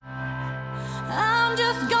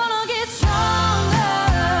just gonna get stronger.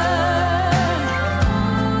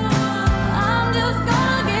 I'm just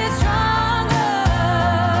gonna get stronger.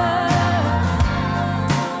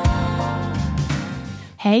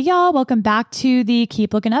 Hey y'all, welcome back to the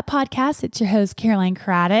Keep Looking Up podcast. It's your host, Caroline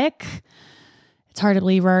Craddock. It's hard to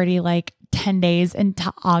believe we're already like 10 days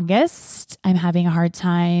into August. I'm having a hard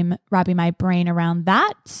time wrapping my brain around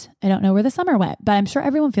that. I don't know where the summer went, but I'm sure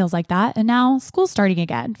everyone feels like that. And now school's starting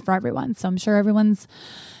again for everyone. So I'm sure everyone's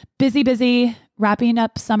busy wrapping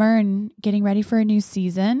up summer and getting ready for a new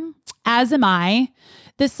season, as am I.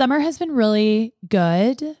 This summer has been really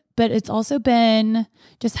good, but it's also been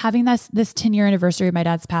just having this 10-year anniversary of my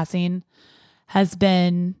dad's passing has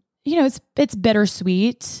been, it's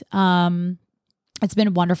bittersweet. It's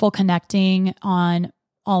been wonderful connecting on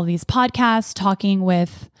all of these podcasts, talking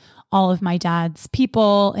with all of my dad's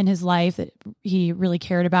people in his life that he really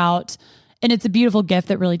cared about. And it's a beautiful gift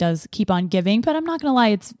that really does keep on giving, but I'm not going to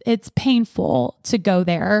lie, it's painful to go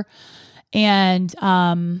there. And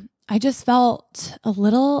I just felt a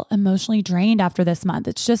little emotionally drained after this month.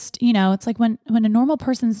 It's just, it's like when a normal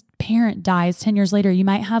person's parent dies 10 years later, you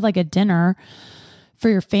might have like a dinner for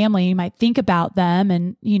your family. You might think about them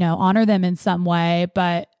and, honor them in some way,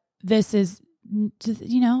 but this is,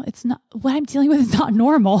 it's not what I'm dealing with is not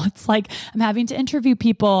normal. It's like, I'm having to interview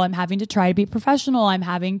people. I'm having to try to be professional. I'm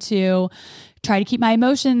having to try to keep my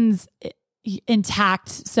emotions intact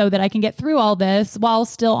so that I can get through all this while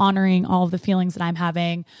still honoring all of the feelings that I'm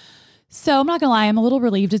having. So I'm not gonna lie, I'm a little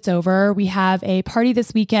relieved it's over. We have a party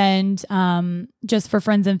this weekend, just for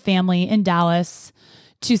friends and family in Dallas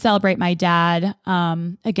to celebrate my dad.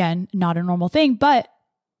 Again, not a normal thing, but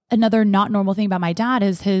another not normal thing about my dad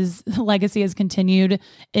is his legacy has continued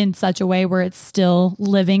in such a way where it's still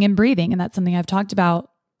living and breathing. And that's something I've talked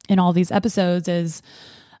about in all these episodes is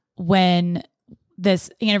when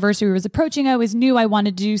this anniversary was approaching, I always knew I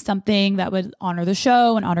wanted to do something that would honor the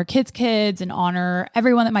show and honor kids and honor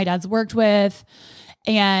everyone that my dad's worked with.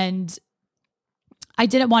 And I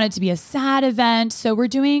didn't want it to be a sad event. So we're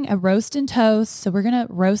doing a roast and toast. So we're going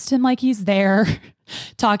to roast him like he's there,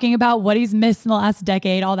 talking about what he's missed in the last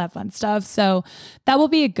decade, all that fun stuff. So that will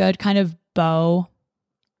be a good kind of bow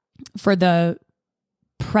for the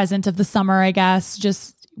present of the summer, I guess,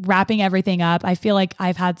 just wrapping everything up. I feel like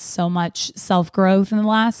I've had so much self-growth in the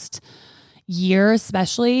last year,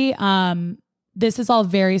 especially. This is all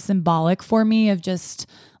very symbolic for me of just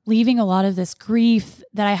leaving a lot of this grief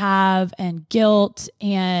that I have and guilt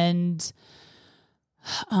and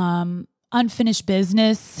unfinished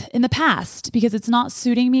business in the past because it's not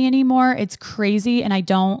suiting me anymore. It's crazy. And I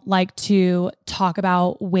don't like to talk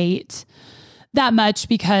about weight that much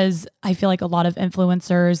because I feel like a lot of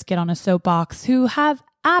influencers get on a soapbox who have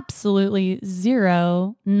absolutely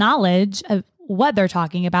zero knowledge of what they're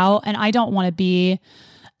talking about. And I don't want to be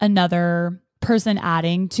another person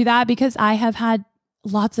adding to that because I have had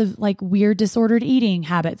lots of like weird disordered eating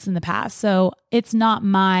habits in the past. So it's not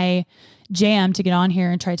my jam to get on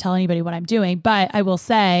here and try to tell anybody what I'm doing. But I will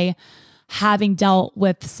say, having dealt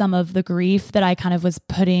with some of the grief that I kind of was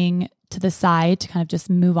putting to the side to kind of just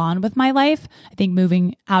move on with my life, I think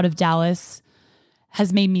moving out of Dallas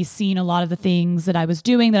has made me see a lot of the things that I was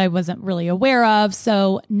doing that I wasn't really aware of.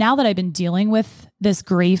 So now that I've been dealing with this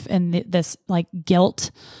grief and this like guilt,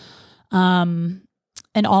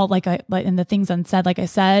 and all and the things unsaid, like I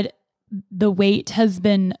said, the weight has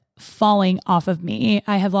been falling off of me.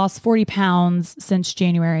 I have lost 40 pounds since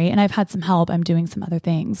January and I've had some help. I'm doing some other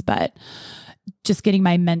things, but just getting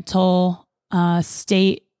my mental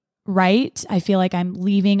state right. I feel like I'm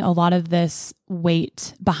leaving a lot of this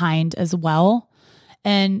weight behind as well.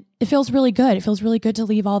 And it feels really good. It feels really good to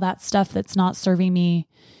leave all that stuff that's not serving me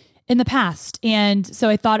in the past. And so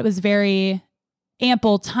I thought it was very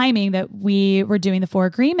ample timing that we were doing the 4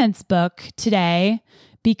 Agreements book today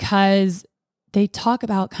because they talk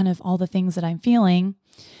about kind of all the things that I'm feeling.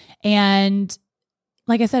 And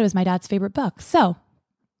like I said, it was my dad's favorite book. So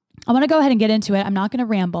I want to go ahead and get into it. I'm not going to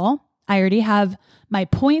ramble. I already have my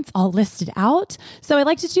points all listed out. So I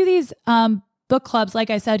like to do these book clubs, like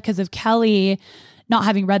I said, because of Kelly not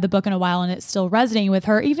having read the book in a while and it's still resonating with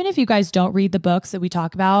her. Even if you guys don't read the books that we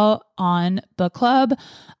talk about on book club,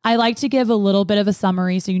 I like to give a little bit of a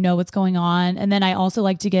summary so you know what's going on. And then I also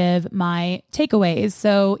like to give my takeaways.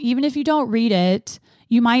 So even if you don't read it,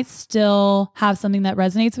 you might still have something that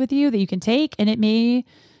resonates with you that you can take, and it may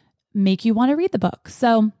make you want to read the book.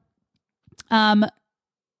 So The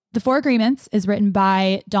 4 Agreements is written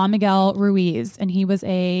by Don Miguel Ruiz, and he was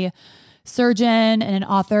a surgeon and an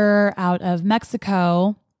author out of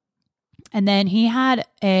Mexico. And then he had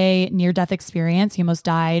a near-death experience. He almost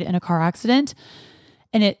died in a car accident.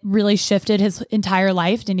 and it really shifted his entire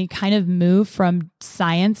life. And he kind of moved from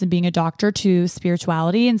science and being a doctor to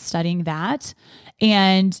spirituality and studying that.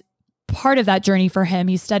 And part of that journey for him,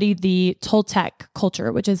 he studied the Toltec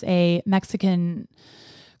culture, which is a Mexican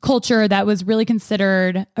culture that was really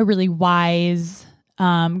considered a really wise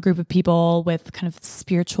group of people with kind of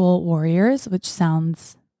spiritual warriors, which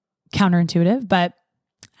sounds counterintuitive, but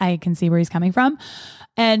I can see where he's coming from.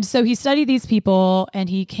 And so he studied these people and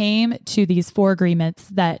he came to these 4 agreements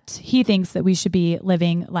that he thinks that we should be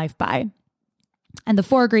living life by. And the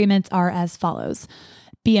 4 agreements are as follows: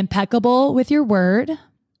 be impeccable with your word.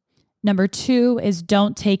 Number 2 is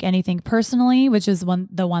don't take anything personally, which is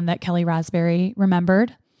the one that Kelly Rasberry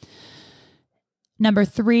remembered. Number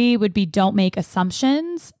 3 would be don't make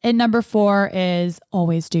assumptions. And number 4 is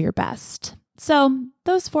always do your best. So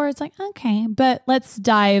those 4, it's like, okay, but let's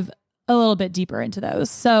dive a little bit deeper into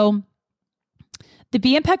those. So the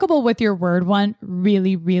be impeccable with your word one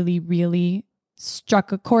really, really, really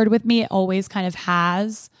struck a chord with me. It always kind of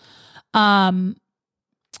has. And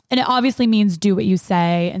it obviously means do what you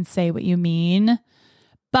say and say what you mean.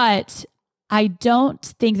 But I don't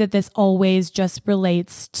think that this always just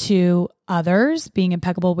relates to others, being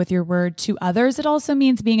impeccable with your word to others. It also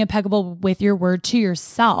means being impeccable with your word to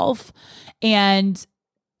yourself. And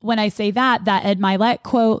when I say that Ed Milet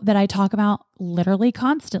quote that I talk about literally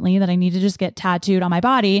constantly, that I need to just get tattooed on my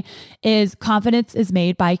body, is confidence is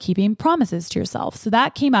made by keeping promises to yourself. So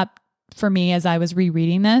that came up for me as I was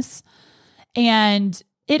rereading this. And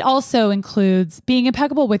it also includes being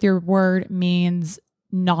impeccable with your word means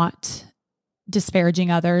not disparaging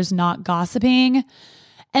others, not gossiping.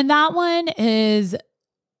 And that one's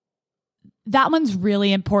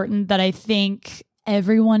really important, that I think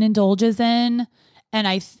everyone indulges in. And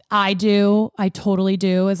I totally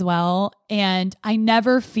do as well. And I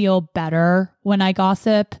never feel better when I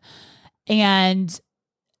gossip. And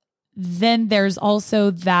then there's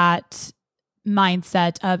also that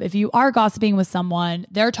mindset of, if you are gossiping with someone,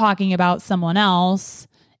 they're talking about someone else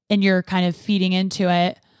and you're kind of feeding into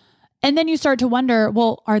it. And then you start to wonder,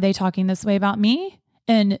 well, are they talking this way about me?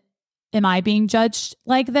 And am I being judged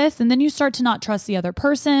like this? And then you start to not trust the other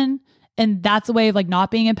person. And that's a way of like not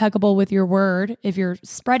being impeccable with your word if you're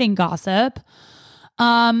spreading gossip.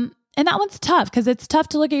 And that one's tough because it's tough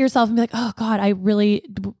to look at yourself and be like, oh God,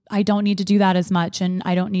 I don't need to do that as much. And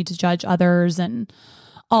I don't need to judge others and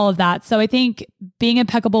all of that. So I think being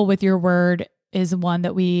impeccable with your word is one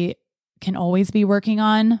that we can always be working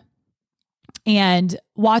on. And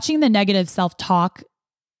watching the negative self-talk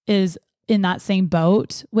is in that same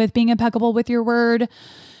boat with being impeccable with your word.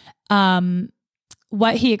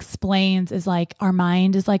 What he explains is like our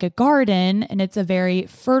mind is like a garden, and it's a very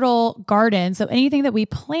fertile garden. So anything that we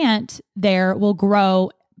plant there will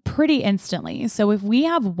grow pretty instantly. So if we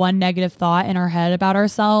have one negative thought in our head about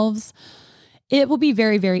ourselves, it will be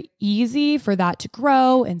very, very easy for that to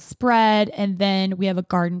grow and spread. And then we have a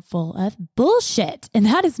garden full of bullshit. And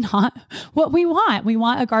that is not what we want. We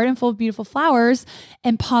want a garden full of beautiful flowers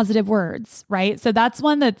and positive words, right? So that's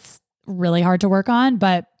one that's really hard to work on,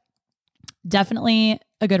 but definitely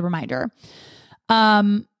a good reminder.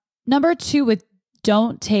 Number 2 with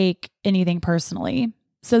don't take anything personally.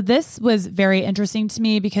 So this was very interesting to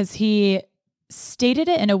me because he stated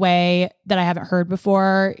it in a way that I haven't heard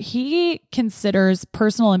before. He considers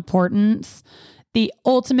personal importance the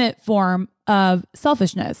ultimate form of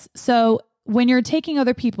selfishness. So when you're taking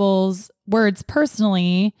other people's words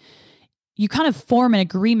personally, you kind of form an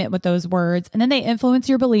agreement with those words, and then they influence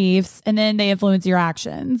your beliefs, and then they influence your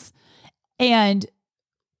actions. And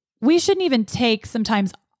we shouldn't even take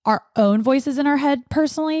sometimes our own voices in our head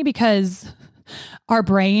personally, because our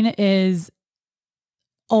brain is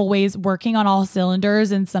always working on all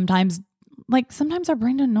cylinders. And sometimes our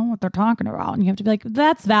brain doesn't know what they're talking about. And you have to be like,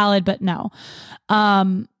 that's valid, but no.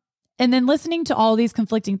 And then listening to all these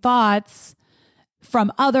conflicting thoughts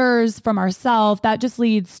from others, from ourselves, that just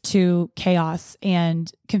leads to chaos and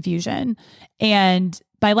confusion. And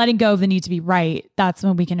by letting go of the need to be right, that's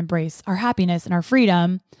when we can embrace our happiness and our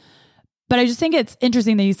freedom. But I just think it's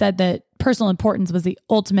interesting that you said that personal importance was the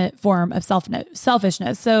ultimate form of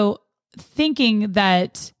selfishness. So thinking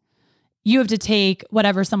that you have to take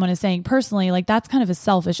whatever someone is saying personally, like that's kind of a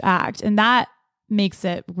selfish act. And that makes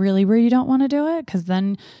it really where you don't want to do it. Cause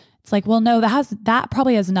then it's like, well, no, that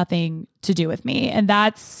probably has nothing to do with me. And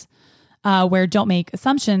that's where don't make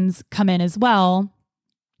assumptions come in as well.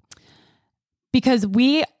 Because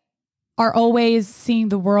we are always seeing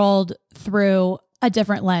the world through a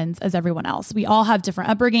different lens as everyone else. We all have different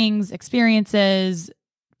upbringings, experiences,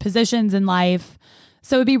 positions in life.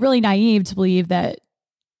 So it'd be really naive to believe that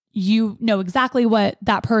you know exactly what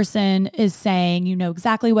that person is saying. You know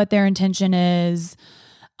exactly what their intention is.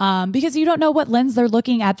 Because you don't know what lens they're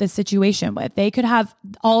looking at this situation with. They could have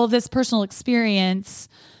all of this personal experience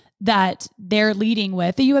that they're leading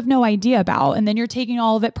with that you have no idea about. And then you're taking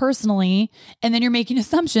all of it personally, and then you're making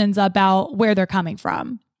assumptions about where they're coming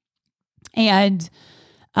from. And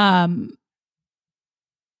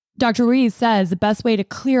Dr. Ruiz says the best way to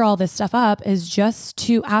clear all this stuff up is just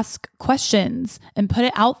to ask questions and put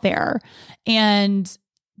it out there. And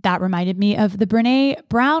that reminded me of the Brene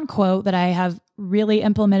Brown quote that I have really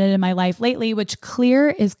implemented in my life lately, which clear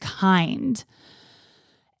is kind.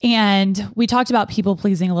 And we talked about people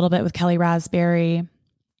pleasing a little bit with Kelly Raspberry,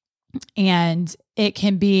 and it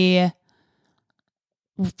can be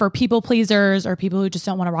for people pleasers or people who just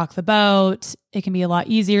don't want to rock the boat. It can be a lot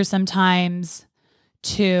easier sometimes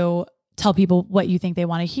to tell people what you think they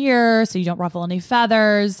want to hear so you don't ruffle any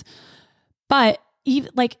feathers. But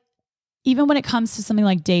even when it comes to something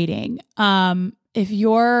like dating, if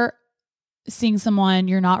you're seeing someone,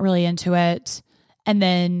 you're not really into it, and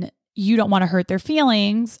then you don't want to hurt their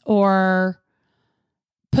feelings or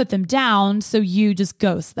put them down, so you just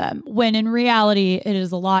ghost them. When in reality, it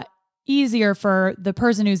is a lot easier for the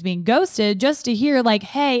person who's being ghosted just to hear like,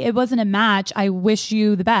 hey, it wasn't a match. I wish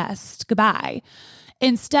you the best. Goodbye.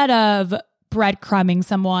 Instead of breadcrumbing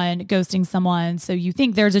someone, ghosting someone so you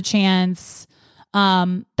think there's a chance.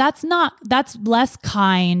 That's less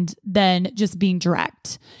kind than just being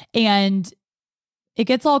direct. And it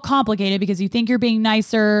gets all complicated because you think you're being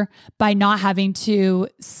nicer by not having to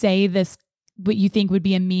say this, what you think would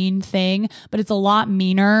be a mean thing, but it's a lot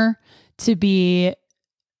meaner to be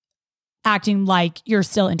acting like you're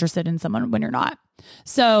still interested in someone when you're not.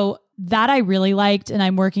 So that I really liked, and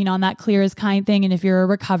I'm working on that clear as kind thing. And if you're a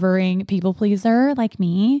recovering people pleaser like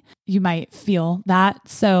me, you might feel that.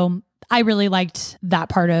 So I really liked that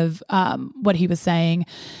part of what he was saying.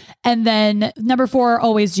 And then number 4,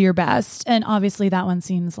 always do your best. And obviously that one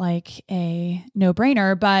seems like a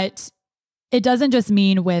no-brainer, but it doesn't just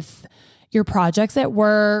mean with your projects at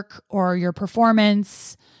work or your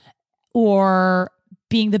performance or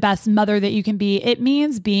being the best mother that you can be. It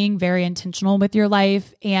means being very intentional with your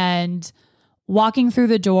life and walking through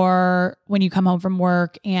the door when you come home from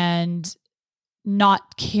work and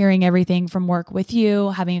not carrying everything from work with you,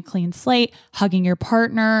 having a clean slate, hugging your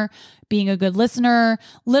partner, being a good listener,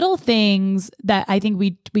 little things that I think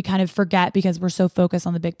we kind of forget because we're so focused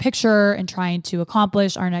on the big picture and trying to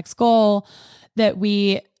accomplish our next goal that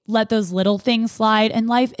we let those little things slide. And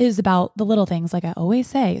life is about the little things, like I always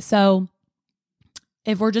say. So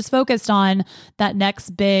if we're just focused on that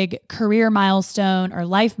next big career milestone or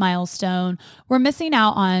life milestone, we're missing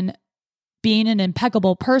out on being an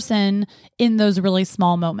impeccable person in those really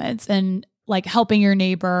small moments and like helping your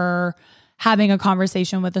neighbor, having a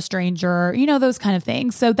conversation with a stranger, those kind of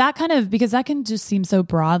things. So that kind of, because that can just seem so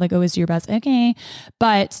broad, like always do your best. Okay.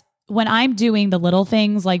 But when I'm doing the little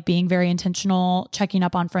things, like being very intentional, checking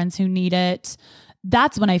up on friends who need it,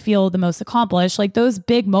 that's when I feel the most accomplished. Like those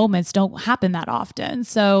big moments don't happen that often.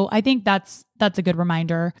 So I think that's a good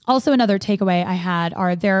reminder. Also, another takeaway I had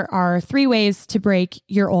there are 3 ways to break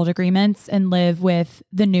your old agreements and live with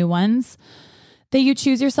the new ones that you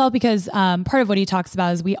choose yourself, because part of what he talks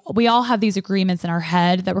about is we all have these agreements in our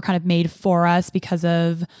head that were kind of made for us because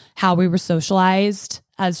of how we were socialized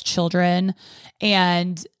as children.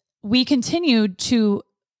 And we continued to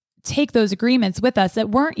take those agreements with us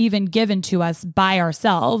that weren't even given to us by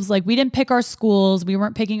ourselves. Like we didn't pick our schools. We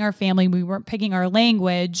weren't picking our family. We weren't picking our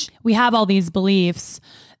language. We have all these beliefs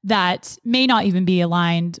that may not even be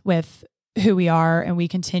aligned with who we are. And we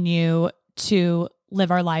continue to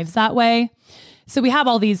live our lives that way. So we have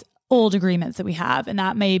all these old agreements that we have, and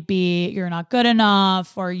that may be you're not good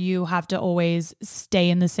enough, or you have to always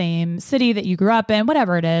stay in the same city that you grew up in,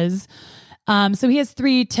 whatever it is. So he has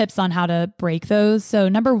 3 tips on how to break those. So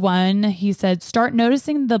number 1, he said, start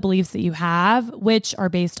noticing the beliefs that you have, which are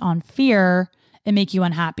based on fear and make you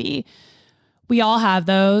unhappy. We all have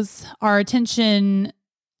those. Our attention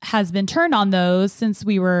has been turned on those since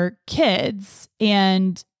we were kids,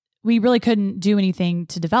 and we really couldn't do anything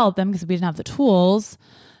to develop them because we didn't have the tools.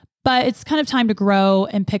 But it's kind of time to grow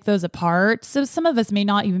and pick those apart. So some of us may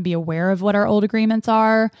not even be aware of what our old agreements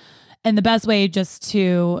are. And the best way just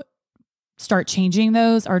to start changing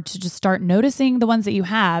those are to just start noticing the ones that you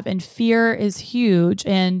have. And fear is huge.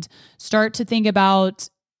 And start to think about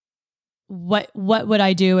what would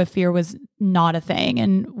I do if fear was not a thing?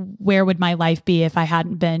 And where would my life be if I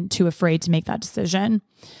hadn't been too afraid to make that decision?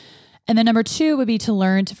 And then number 2 would be to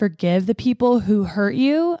learn to forgive the people who hurt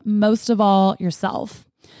you, most of all yourself.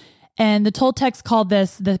 And the Toltecs called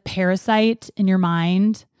this the parasite in your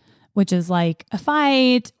mind. which is like a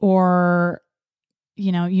fight or,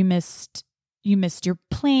 you missed your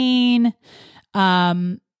plane,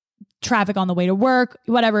 traffic on the way to work,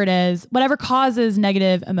 whatever it is, whatever causes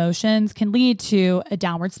negative emotions can lead to a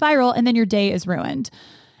downward spiral, and then your day is ruined.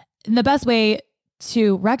 And the best way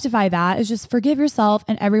to rectify that is just forgive yourself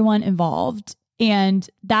and everyone involved. And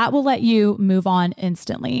that will let you move on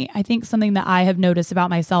instantly. I think something that I have noticed about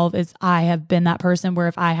myself is I have been that person where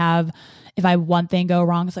if I have one thing go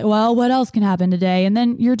wrong, it's like, well, what else can happen today? And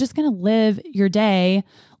then you're just going to live your day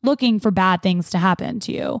looking for bad things to happen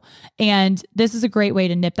to you. And this is a great way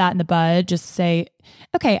to nip that in the bud. Just say,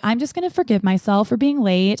 okay, I'm just going to forgive myself for being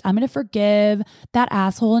late. I'm going to forgive that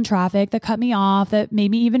asshole in traffic that cut me off, that made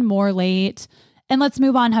me even more late. And let's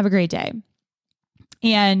move on. Have a great day.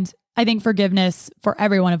 And I think forgiveness for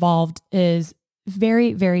everyone involved is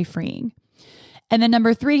very, very freeing. And then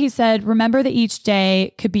number 3, he said, remember that each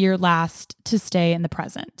day could be your last to stay in the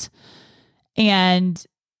present. And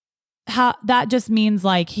how that just means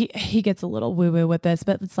like he gets a little woo-woo with this,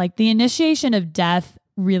 but it's like the initiation of death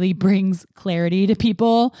really brings clarity to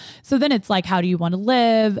people. So then it's like, how do you want to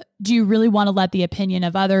live? Do you really want to let the opinion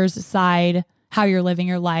of others decide how you're living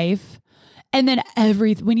your life? And then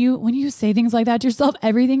when you say things like that to yourself,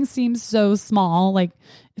 everything seems so small. Like,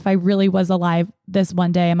 if I really was alive this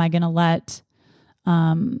one day, am I going to let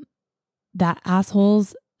that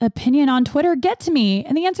asshole's opinion on Twitter get to me?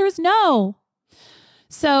 And the answer is no.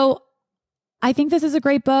 So I think this is a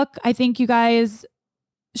great book. I think you guys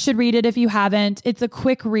should read it if you haven't. It's a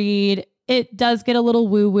quick read. It does get a little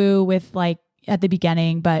woo-woo with like at the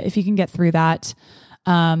beginning, but if you can get through that,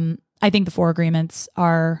 I think the 4 agreements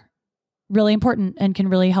are really important and can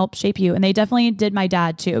really help shape you. And they definitely did my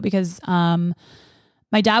dad too, because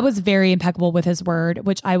my dad was very impeccable with his word,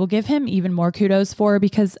 which I will give him even more kudos for,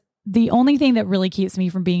 because the only thing that really keeps me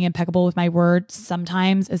from being impeccable with my word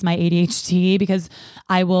sometimes is my ADHD, because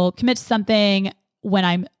I will commit to something when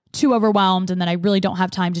I'm too overwhelmed and then I really don't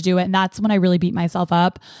have time to do it. And that's when I really beat myself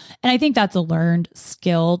up. And I think that's a learned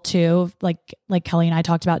skill too. Like Kelly and I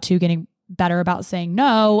talked about too, getting better about saying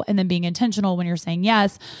no and then being intentional when you're saying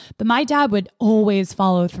yes. But my dad would always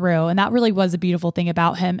follow through. And that really was a beautiful thing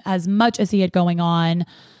about him, as much as he had going on.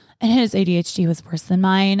 And his ADHD was worse than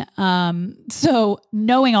mine. So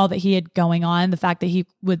knowing all that he had going on, the fact that he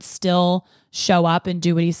would still show up and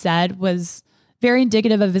do what he said was very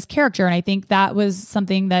indicative of his character. And I think that was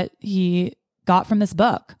something that he got from this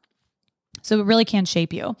book. So it really can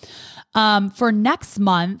shape you. For next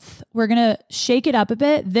month, we're going to shake it up a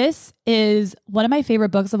bit. This is one of my favorite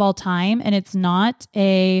books of all time, and it's not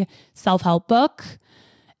a self-help book.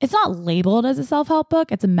 It's not labeled as a self-help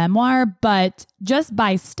book. It's a memoir, but just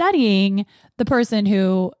by studying the person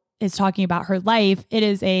who is talking about her life, it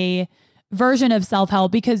is a version of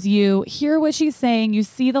self-help, because you hear what she's saying, you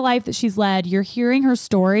see the life that she's led, you're hearing her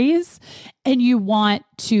stories, and you want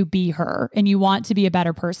to be her and you want to be a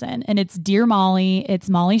better person. And it's Dear Molly. It's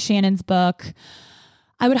Molly Shannon's book.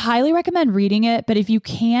 I would highly recommend reading it, but if you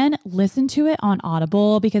can, listen to it on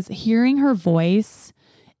Audible, because hearing her voice,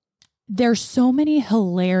 there's so many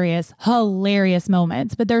hilarious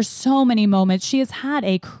moments, but there's so many moments. She has had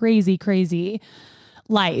a crazy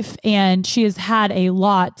life, and she has had a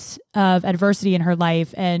lot of adversity in her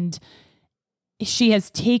life, and she has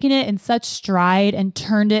taken it in such stride and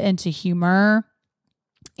turned it into humor.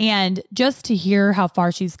 And just to hear how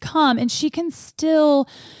far she's come, and she can still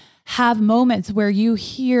have moments where you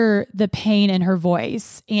hear the pain in her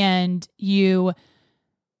voice, and you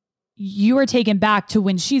are taken back to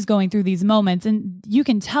when she's going through these moments, and you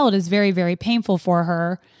can tell it is very, very painful for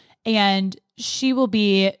her. And she will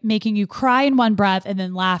be making you cry in one breath and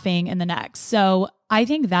then laughing in the next. So I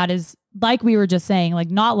think that is, like we were just saying,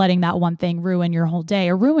 like not letting that one thing ruin your whole day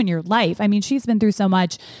or ruin your life. I mean, she's been through so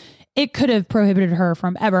much. It could have prohibited her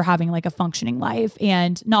from ever having like a functioning life.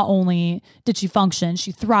 And not only did she function,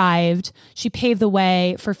 she thrived. She paved the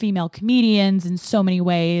way for female comedians in so many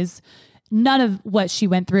ways. None of what she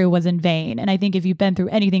went through was in vain. And I think if you've been through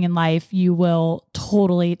anything in life, you will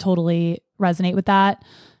totally resonate with that.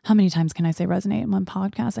 How many times can I say resonate in one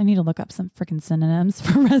podcast? I need to look up some freaking synonyms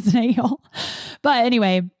for resonate, y'all. But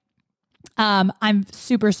anyway, I'm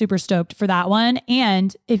super stoked for that one.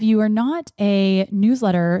 And if you are not a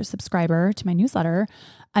newsletter subscriber to my newsletter,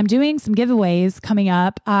 I'm doing some giveaways coming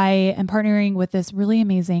up. I am partnering with this really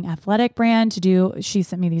amazing athletic brand she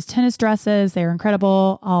sent me these tennis dresses. They're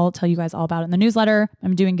incredible. I'll tell you guys all about it in the newsletter.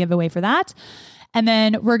 I'm doing a giveaway for that. And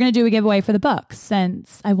then we're going to do a giveaway for the book,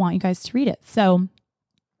 since I want you guys to read it. So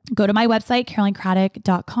go to my website,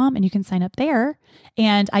 CarolineCraddock.com, and you can sign up there.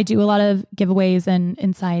 And I do a lot of giveaways and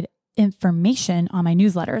inside information on my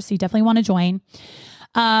newsletter. So you definitely want to join.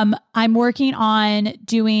 I'm working on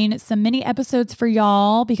doing some mini episodes for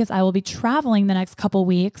y'all because I will be traveling the next couple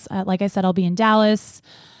weeks. Like I said, I'll be in Dallas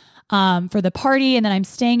for the party. And then I'm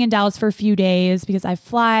staying in Dallas for a few days because I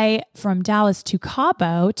fly from Dallas to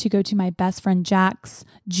Cabo to go to my best friend Jack's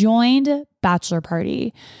joined bachelor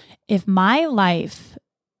party. If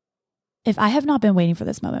I have not been waiting for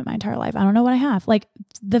this moment my entire life, I don't know what I have. Like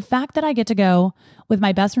the fact that I get to go with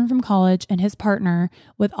my best friend from college and his partner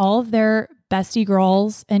with all of their bestie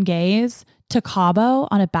girls and gays to Cabo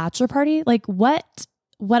on a bachelor party. Like what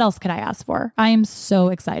else could I ask for? I am so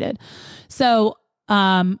excited. So,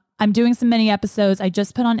 I'm doing some mini episodes. I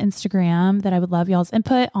just put on Instagram that I would love y'all's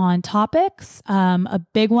input on topics. A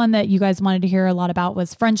big one that you guys wanted to hear a lot about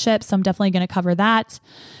was friendship. So I'm definitely going to cover that.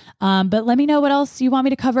 But let me know what else you want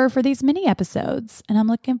me to cover for these mini episodes. And I'm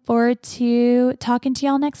looking forward to talking to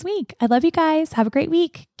y'all next week. I love you guys. Have a great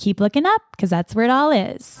week. Keep looking up because that's where it all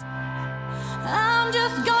is. I'm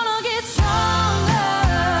just gonna get stronger.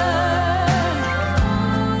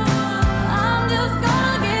 I'm just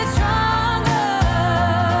gonna get stronger.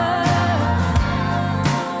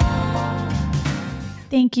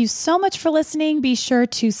 Thank you so much for listening. Be sure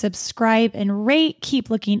to subscribe and rate. Keep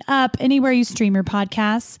looking up anywhere you stream your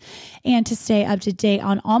podcasts. And to stay up to date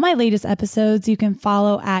on all my latest episodes, you can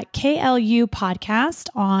follow at KLU Podcast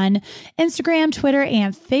on Instagram, Twitter,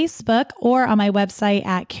 and Facebook, or on my website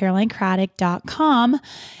at carolinecraddock.com.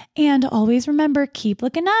 And always remember, keep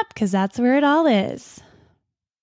looking up because that's where it all is.